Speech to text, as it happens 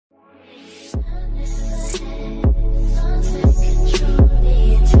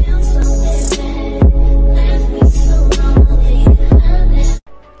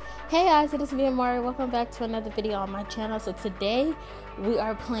guys, it is me, Amauri. Welcome back to another video on my channel. So today we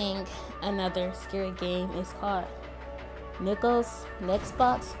are playing another scary game. It's called Nico's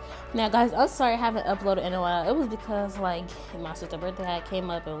nextbots. Now guys, I'm sorry I haven't uploaded in a while. It was because like my sister's birthday had came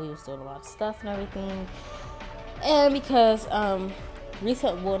up and we was doing a lot of stuff and everything, and because not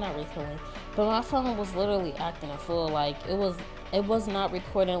recently, but my phone was literally acting a fool. Like it was not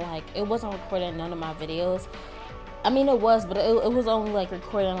recording, like it wasn't recording none of my videos. I mean it was, but it was only like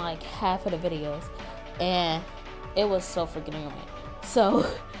recording like half of the videos, and it was so freaking annoying. So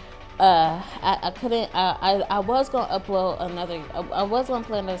I couldn't. I was gonna upload another. I was gonna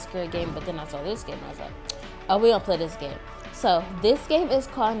play another scary game, but then I saw this game. I was like, oh, we gonna play this game. So this game is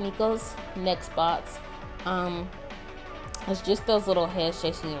called Nico's nextbots. It's just those little heads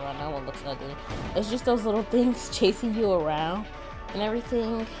chasing you around. That one looks ugly. It's just those little things chasing you around and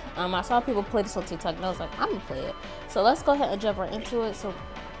everything. I saw people play this on TikTok and I was like, I'm gonna play it. So let's go ahead and jump right into it. So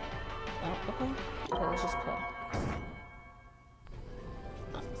okay, let's just play.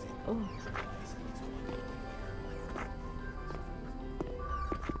 Ooh.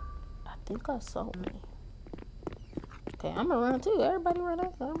 I think I saw me. Okay, I'm gonna run too. Everybody run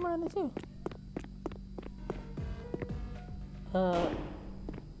out. I'm running too.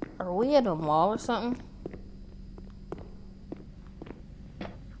 Are we at a mall or something?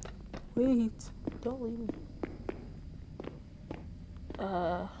 Wait, don't leave me.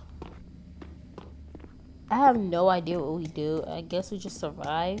 I have no idea what we do. I guess we just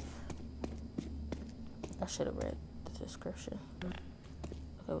survive. I should have read the description. Okay,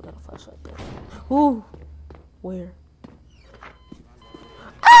 we got a flashlight there. Ooh, where?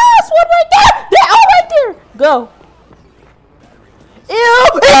 Ah, it's one right there! They're all right there! Go!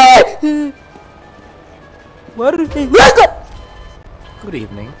 Ew! What are they? Good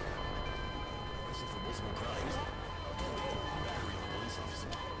evening.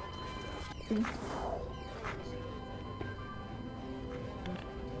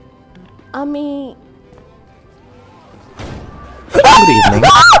 I mean, good evening.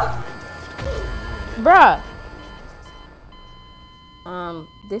 Bruh.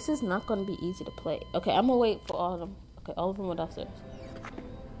 This is not gonna be easy to play. Okay, I'm gonna wait for all of them. Okay, all of them are downstairs.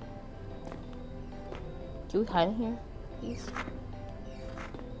 Can we hide in here, please?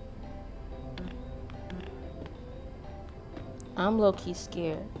 I'm low-key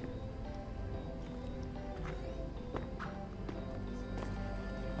scared.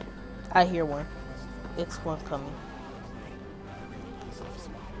 I hear one. It's one coming.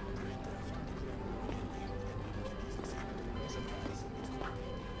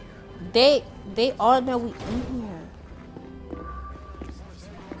 They all know we in here.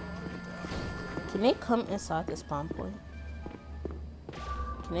 Can they come inside the spawn point?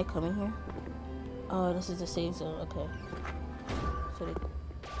 Can they come in here? Oh, this is the same zone. Okay. So they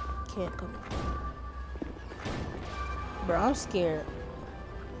can't come in. Bro, I'm scared.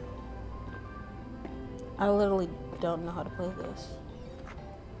 I literally don't know how to play this.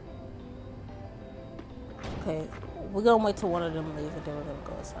 Okay, we're gonna wait till one of them leave and then we're gonna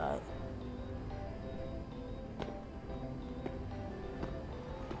go inside.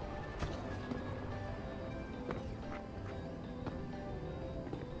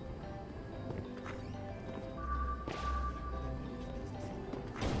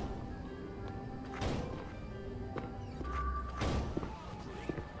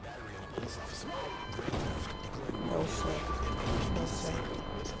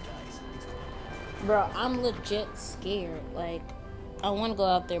 Bro, I'm legit scared. Like, I want to go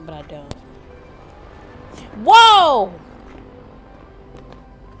out there, but I don't. Whoa!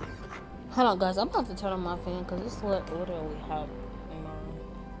 Hold on, guys. I'm about to turn on my fan because this is what literally have in my room.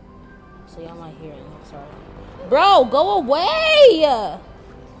 So y'all might hear it. I'm sorry. Bro, go away!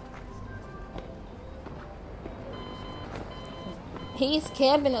 He's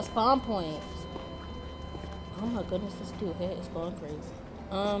camping a spawn point. Oh my goodness, this dude head is going crazy.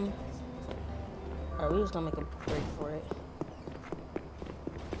 Alright, we just gonna make a break for it.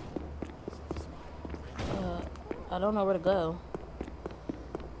 I don't know where to go.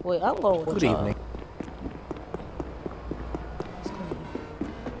 Wait, I'm going with Good evening.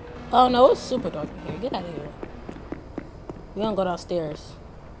 Oh no, it's super dark in here. Get out of here. We gonna go downstairs.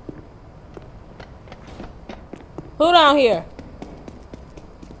 Who down here?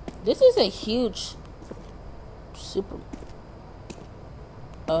 This is a huge super.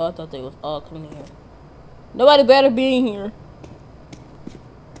 Oh, I thought they was all coming in here. Nobody better be in here.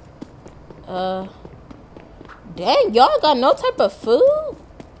 Dang, y'all got no type of food?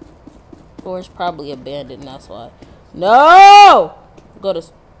 Or it's probably abandoned, that's why. No! Go to...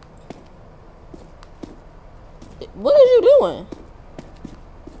 What are you doing?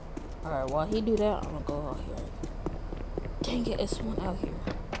 Alright, while he do that, I'm gonna go out here. Dang it, it's one out here.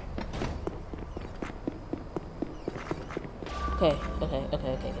 Okay.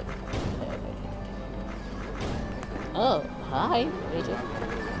 Oh, hi, Rachel.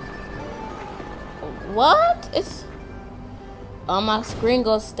 What? It's on my screen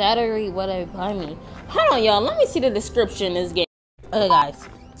goes stuttery whatever behind me. Hold on, y'all. Let me see the description of this game. Okay, guys.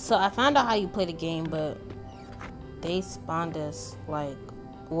 So I found out how you play the game, but they spawned us like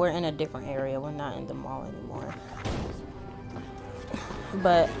we're in a different area. We're not in the mall anymore.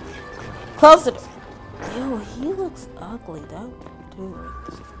 But close it. Ew, he looks ugly. That dude right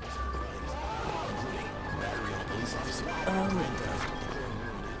there.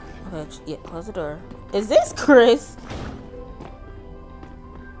 Okay, yeah, close the door. Is this Chris?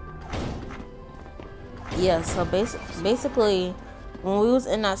 Yeah, so basically when we was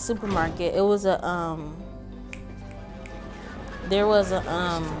in that supermarket, it was a there was a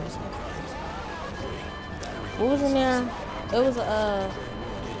what was in there? It was a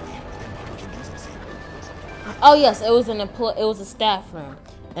oh yes, it was a staff room.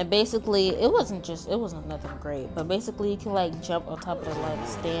 And basically it wasn't nothing great, but basically you can like jump on top of the like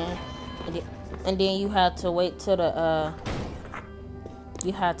stand, and then you had to wait till the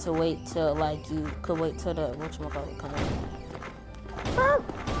you could wait till the whatchamacallit come in.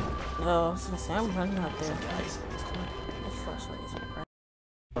 No, I was gonna say I'm running out there.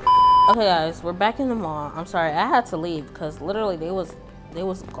 Okay guys, we're back in the mall. I'm sorry, I had to leave because literally they was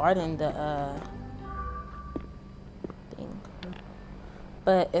guarding the thing.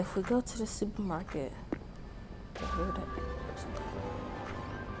 But if we go to the supermarket,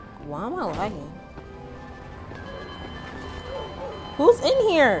 why am I lagging? Who's in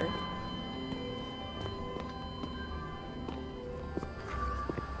here?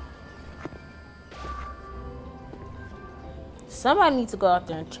 Somebody needs to go out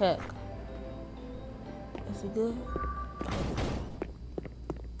there and check. Is it good?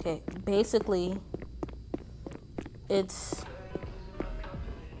 Okay, basically, it's...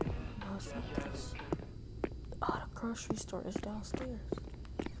 No, it's not this. Oh, the grocery store is downstairs.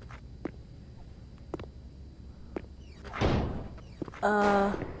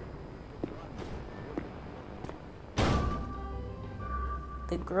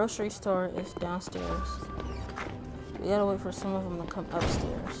 The grocery store is downstairs. We gotta wait for some of them to come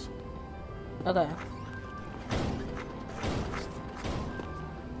upstairs. Okay.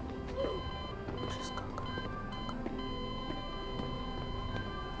 Just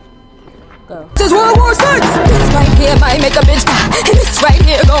go. This is World War VI. This right here might make a bitch cry, and this right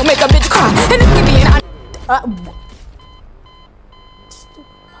here gon' make a bitch cry. And if we being honest.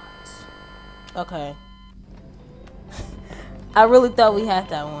 Okay. I really thought we had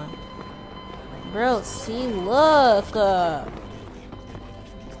that one. Bro, see, look.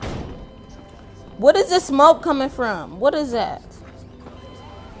 What is this smoke coming from? What is that?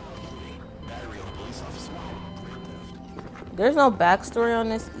 There's no backstory on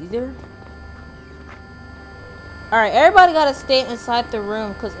this either. Alright, everybody gotta stay inside the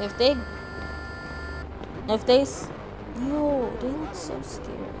room, because if they... Yo, they look so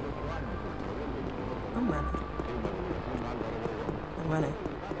scary. I'm running.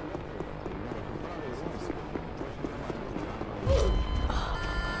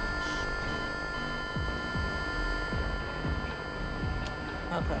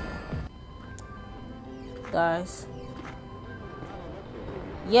 Okay. Guys.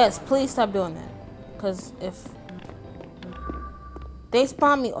 Yes, please stop doing that. Because if they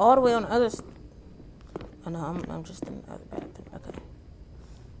spawn me all the way on the other... Oh no, I'm just in the other bathroom. Okay.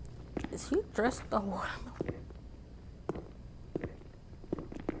 Is he dressed the watermelon?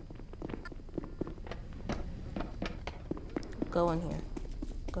 Go in here.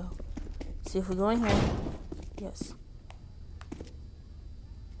 Go. See if we go in here. Yes.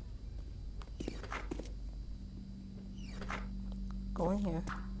 Go in here.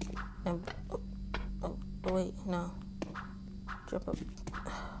 And oh wait, no. Jump up.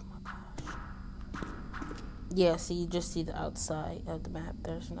 Oh my gosh. Yeah, so you just see the outside of the map.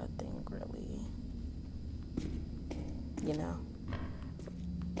 There's nothing really, you know,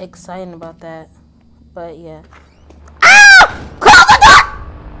 exciting about that. But yeah.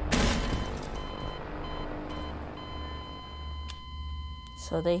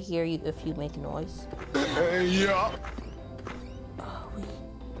 So they hear you if you make noise. Yeah. Oh, wait.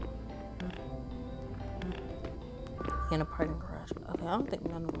 In a parking garage. Okay, I don't think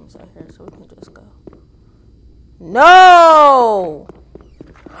none of them's out here, so we can just go. No!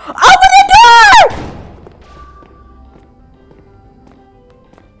 Open the door!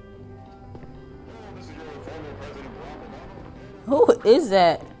 Who is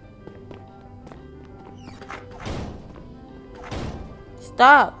that?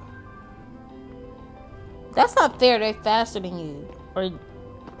 Stop. That's not fair. They're faster than you. Or...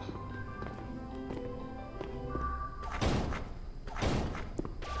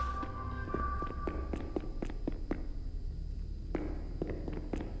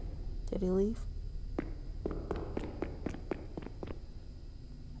 Did he leave?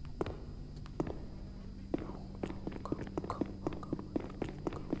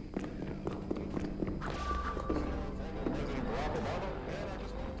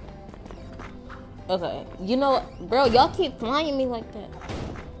 Okay, you know what, bro, y'all keep flying me like that.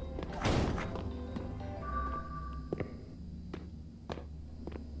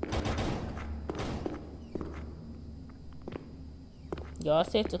 Y'all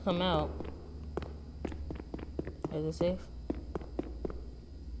safe to come out. Is it safe?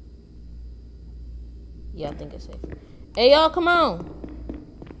 Yeah, I think it's safe. Hey, y'all, come on.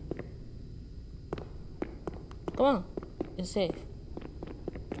 Come on. It's safe.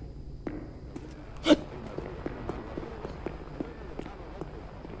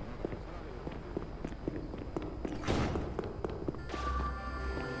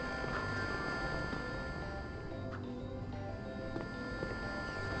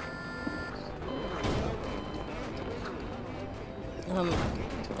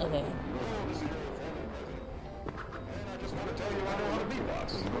 Okay.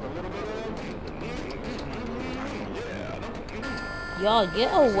 Y'all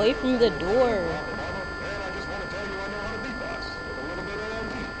get away from the door.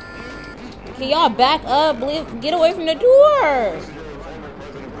 Can y'all back up? Get away from the door.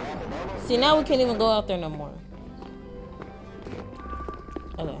 See, now we can't even go out there no more.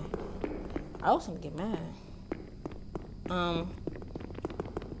 Okay. I was gonna get mad. Oh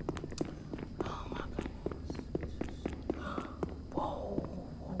my goodness. Whoa.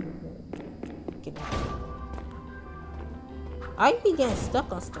 Get back. I be getting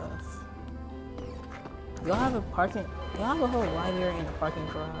stuck on stuff. Y'all have a parking, y'all have a whole library in a parking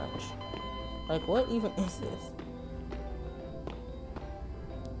garage. Like, what even is this?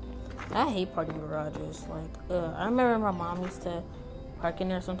 I hate parking garages. Like, I remember my mom used to park in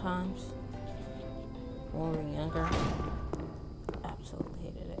there sometimes when we were younger. Absolutely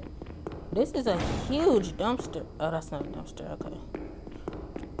hated it. This is a huge dumpster. Oh, that's not a dumpster. Okay.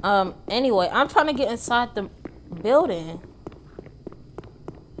 Anyway, I'm trying to get inside the building.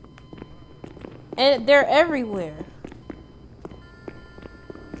 And they're everywhere.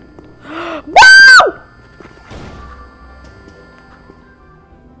 Woo!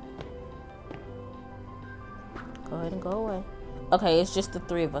 Go ahead and go away. Okay, it's just the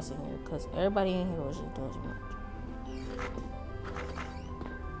three of us in here because everybody in here was just doing too much.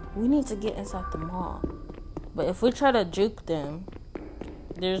 We need to get inside the mall. But if we try to juke them,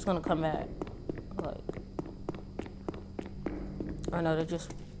 they're just gonna come back. Like, I know they're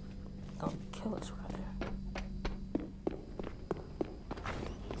just gonna kill us right there.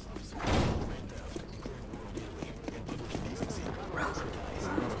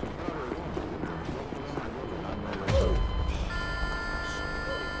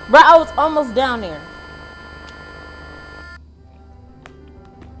 Bro, I was almost down there.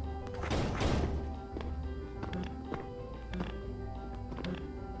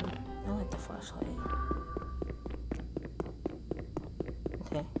 I like the flashlight.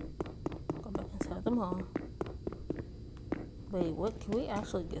 Okay. Go back inside the mall. Wait, what? Can we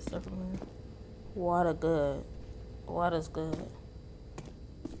actually get stuff from here? Water good. Water's good.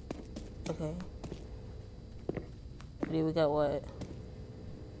 Okay. Then we got what?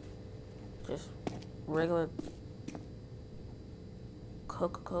 Just regular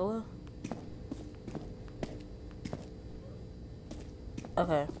Coca-Cola?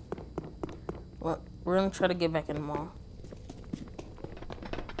 Okay. Well, we're gonna try to get back in the mall.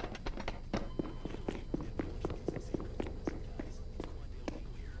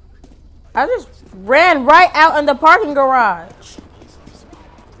 I just ran right out in the parking garage.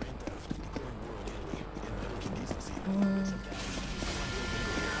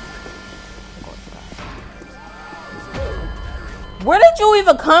 Where did you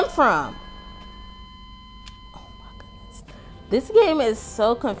even come from? Oh my goodness. This game is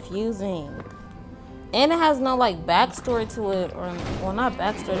so confusing. And it has no like backstory to it, or well, not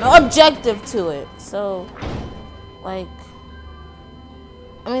backstory, no objective to it. So like,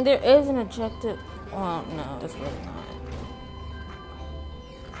 I mean, there is an objective. Well, no, it's really not.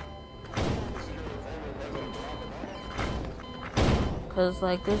 Cause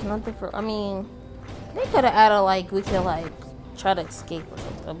like, there's nothing for. I mean, they could have added like we could like try to escape or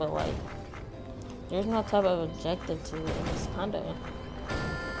something, but like, there's no type of objective to it. And it's kind of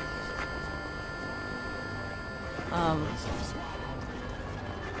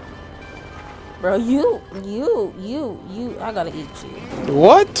Bro, you, I gotta eat you.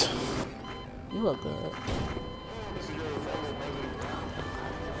 What? You look good.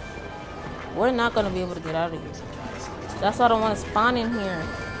 We're not gonna be able to get out of here. That's why I don't want to spawn in here.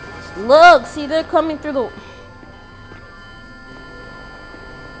 Look, see, they're coming through the...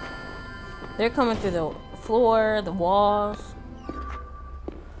 They're coming through the floor, the walls.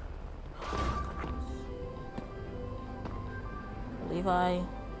 Levi.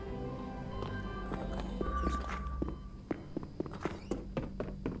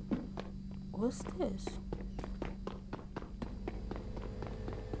 What's this?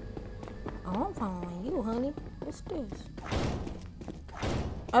 Oh, I'm following you, honey. What's this?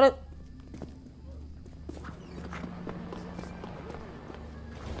 I don't...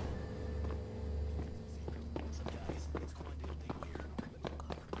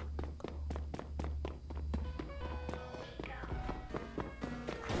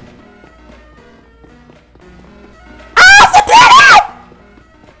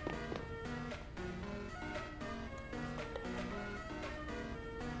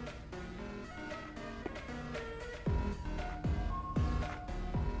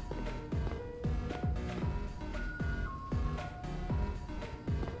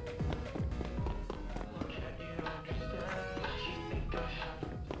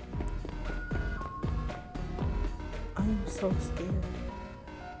 I'm so scared.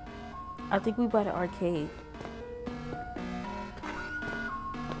 I think we by the arcade.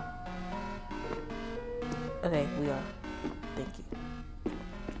 Okay, we are. Thank you.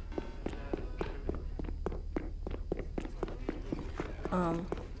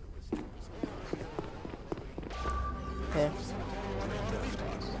 Okay.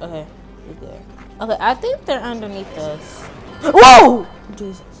 Okay, we good. Okay, I think they're underneath us. Whoa!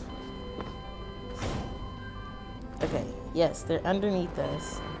 Jesus. Okay, yes, they're underneath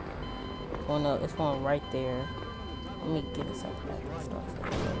us. Oh no, it's one right there. Let me get this out back and stuff.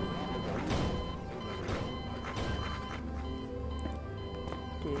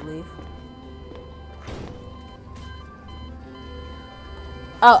 Did you leave?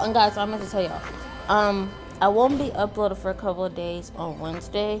 Oh, and guys, I meant to tell y'all. I won't be uploaded for a couple of days on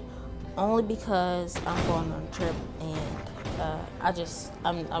Wednesday, only because I'm going on a trip, and I just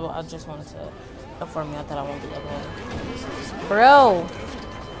wanted to inform y'all that I won't be uploading. Bro.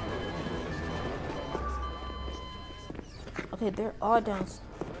 Okay, they're all down.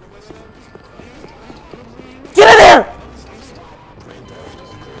 Get in there!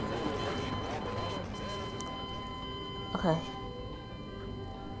 Okay.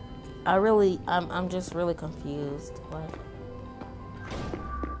 I'm just really confused. Like,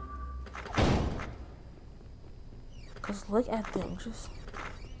 cause look at them, just.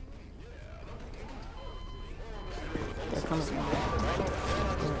 They're coming from me.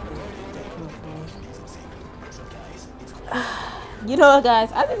 You know what,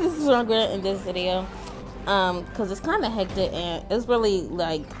 guys? I think this is what I'm gonna end this video. Cause it's kind of hectic and it's really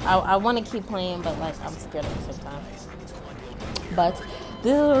like I want to keep playing, but like I'm scared at the same time. But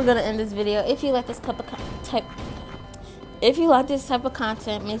this is where we're gonna end this video. If you like this type of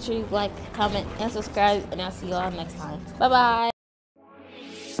content, make sure you like, comment, and subscribe, and I'll see you all next time. Bye bye.